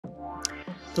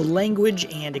The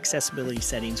language and accessibility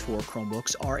settings for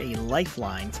Chromebooks are a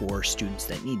lifeline for students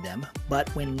that need them, but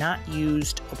when not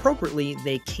used appropriately,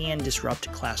 they can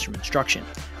disrupt classroom instruction.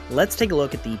 Let's take a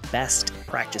look at the best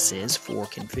practices for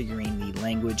configuring the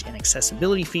language and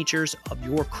accessibility features of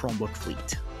your Chromebook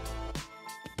fleet.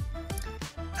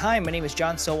 Hi, my name is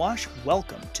John Sowash.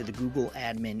 Welcome to the Google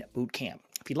Admin Bootcamp.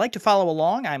 If you'd like to follow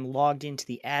along, I'm logged into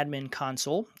the admin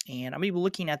console and I'm going to be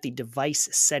looking at the device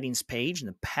settings page. And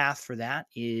the path for that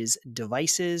is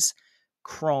Devices,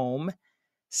 Chrome,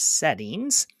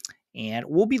 Settings. And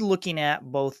we'll be looking at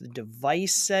both the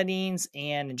device settings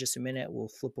and in just a minute, we'll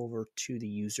flip over to the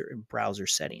user and browser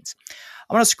settings.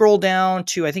 I'm going to scroll down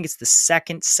to, I think it's the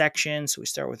second section. So we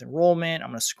start with enrollment. I'm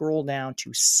going to scroll down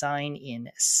to sign in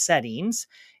settings.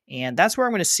 And that's where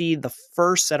I'm going to see the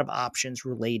first set of options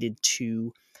related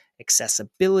to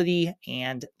accessibility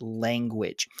and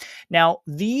language. Now,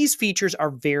 these features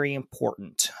are very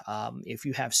important. If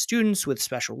you have students with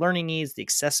special learning needs, the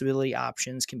accessibility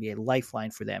options can be a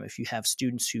lifeline for them. If you have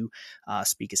students who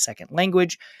speak a second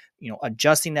language,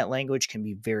 adjusting that language can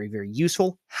be very, very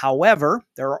useful. However,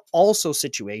 there are also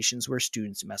situations where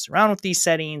students mess around with these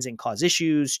settings and cause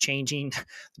issues, changing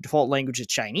the default language to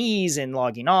Chinese and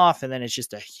logging off. And then it's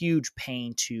just a huge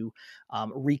pain to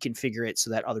reconfigure it so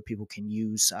that other people can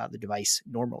use the device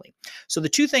normally. So the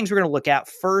two things we're going to look at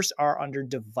first are under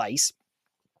device.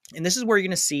 And this is where you're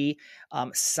going to see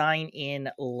sign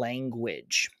in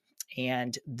language.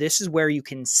 And this is where you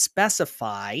can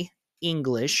specify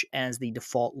English as the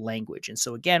default language. And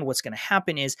so again, what's going to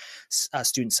happen is a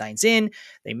student signs in,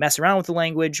 they mess around with the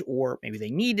language, or maybe they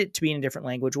need it to be in a different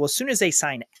language. Well, as soon as they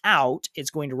sign out,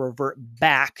 it's going to revert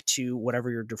back to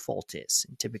whatever your default is.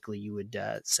 And typically you would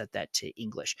set that to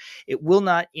English. It will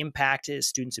not impact a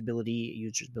student's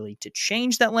user's ability to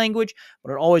change that language,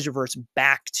 but it always reverts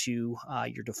back to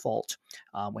your default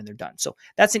when they're done. So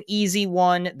that's an easy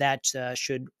one that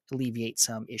should alleviate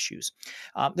some issues.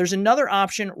 There's another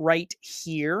option right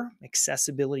here,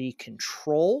 accessibility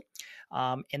control.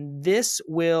 And this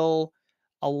will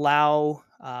allow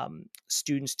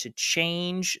students to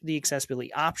change the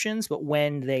accessibility options, but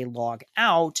when they log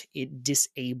out, it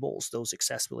disables those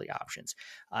accessibility options.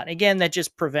 And again, that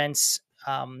just prevents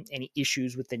any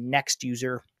issues with the next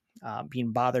user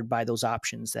being bothered by those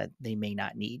options that they may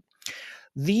not need.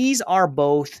 These are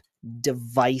both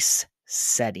device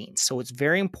settings. So it's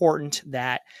very important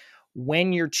that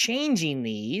when you're changing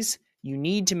these, you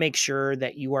need to make sure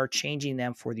that you are changing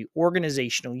them for the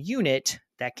organizational unit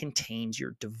that contains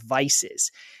your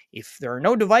devices. If there are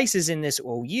no devices in this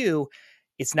OU,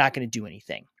 it's not going to do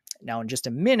anything. Now, in just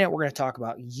a minute, we're going to talk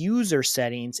about user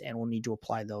settings, and we'll need to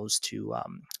apply those to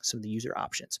some of the user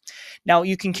options. Now,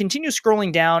 you can continue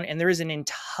scrolling down, and there is an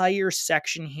entire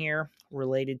section here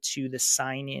related to the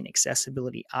sign-in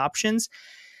accessibility options.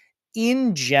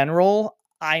 In general,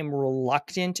 I'm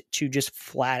reluctant to just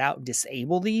flat out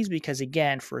disable these because,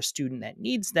 again, for a student that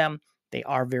needs them, they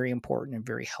are very important and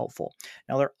very helpful.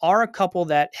 Now, there are a couple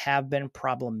that have been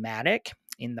problematic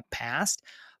in the past.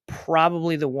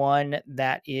 Probably the one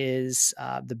that is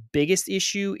the biggest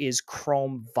issue is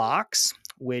Chrome Vox,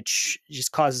 which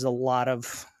just causes a lot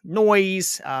of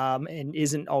noise and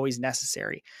isn't always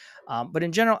necessary. But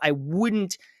in general, I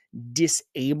wouldn't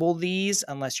disable these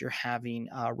unless you're having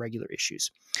regular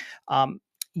issues.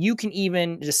 You can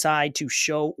even decide to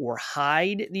show or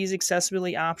hide these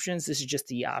accessibility options. This is just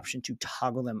the option to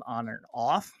toggle them on and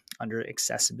off under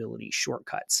accessibility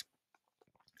shortcuts.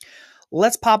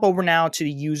 Let's pop over now to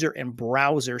the user and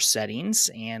browser settings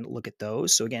and look at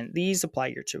those. So again, these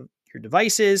apply to your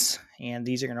devices, and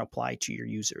these are going to apply to your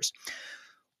users.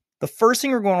 The first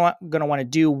thing we're going to want to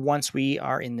do once we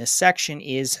are in this section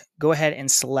is go ahead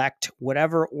and select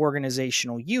whatever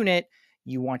organizational unit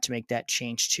you want to make that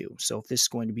change to. So if this is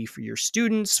going to be for your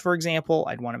students, for example,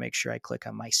 I'd want to make sure I click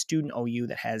on my student OU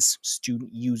that has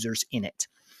student users in it.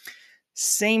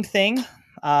 Same thing.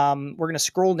 We're going to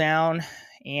scroll down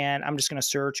and I'm just going to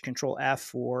search Control F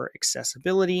for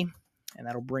accessibility, and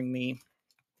that'll bring me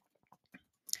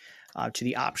to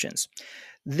the options.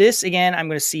 This, again, I'm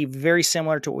going to see very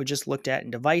similar to what we just looked at in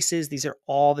devices. These are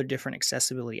all the different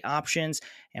accessibility options,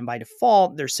 and by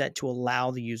default, they're set to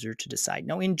allow the user to decide.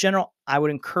 Now, in general, I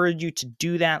would encourage you to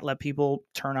do that. Let people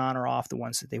turn on or off the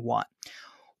ones that they want.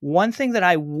 One thing that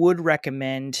I would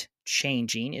recommend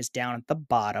changing is down at the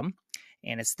bottom,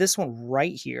 and it's this one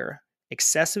right here,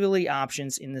 accessibility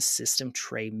options in the system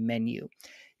tray menu.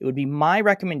 It would be my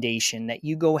recommendation that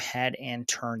you go ahead and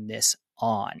turn this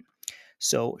on.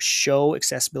 So show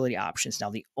accessibility options. Now,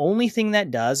 the only thing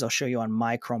that does, I'll show you on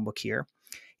my Chromebook here,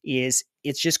 is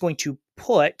it's just going to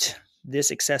put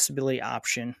this accessibility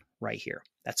option right here.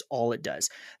 That's all it does.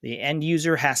 The end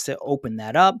user has to open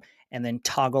that up and then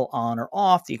toggle on or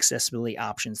off the accessibility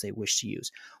options they wish to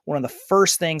use. One of the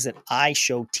first things that I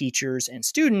show teachers and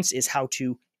students is how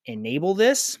to enable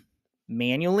this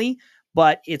manually,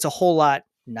 but it's a whole lot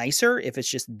nicer if it's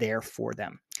just there for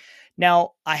them.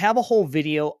 Now, I have a whole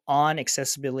video on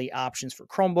accessibility options for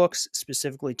Chromebooks,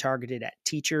 specifically targeted at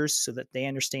teachers so that they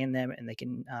understand them and they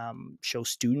can show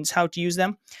students how to use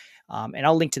them. And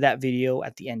I'll link to that video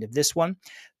at the end of this one.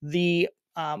 The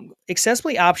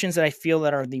accessibility options that I feel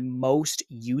that are the most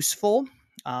useful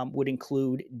would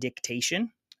include dictation.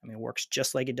 I mean, it works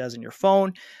just like it does in your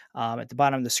phone. At the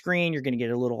bottom of the screen, you're going to get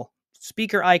a little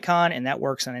speaker icon, and that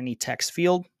works on any text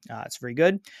field. It's very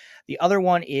good. The other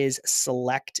one is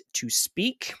select to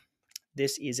speak.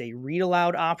 This is a read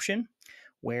aloud option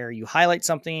where you highlight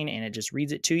something and it just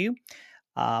reads it to you.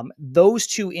 Those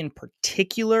two in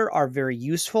particular are very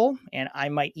useful, and I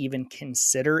might even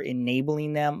consider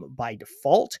enabling them by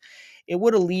default. It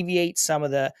would alleviate some of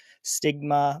the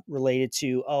stigma related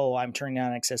to, oh, I'm turning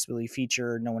on an accessibility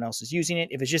feature, no one else is using it.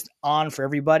 If it's just on for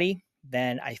everybody,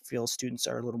 then I feel students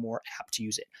are a little more apt to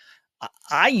use it.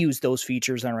 I use those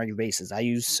features on a regular basis. I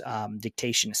use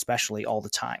dictation especially all the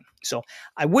time. So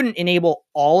I wouldn't enable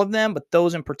all of them, but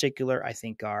those in particular I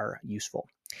think are useful.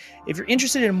 If you're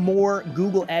interested in more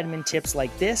Google admin tips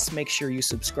like this, make sure you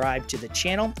subscribe to the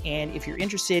channel. And if you're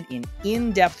interested in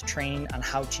in-depth training on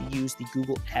how to use the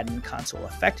Google Admin Console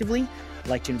effectively, I'd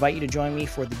like to invite you to join me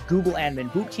for the Google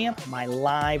Admin Bootcamp, my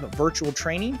live virtual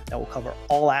training that will cover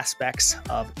all aspects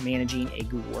of managing a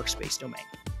Google Workspace domain.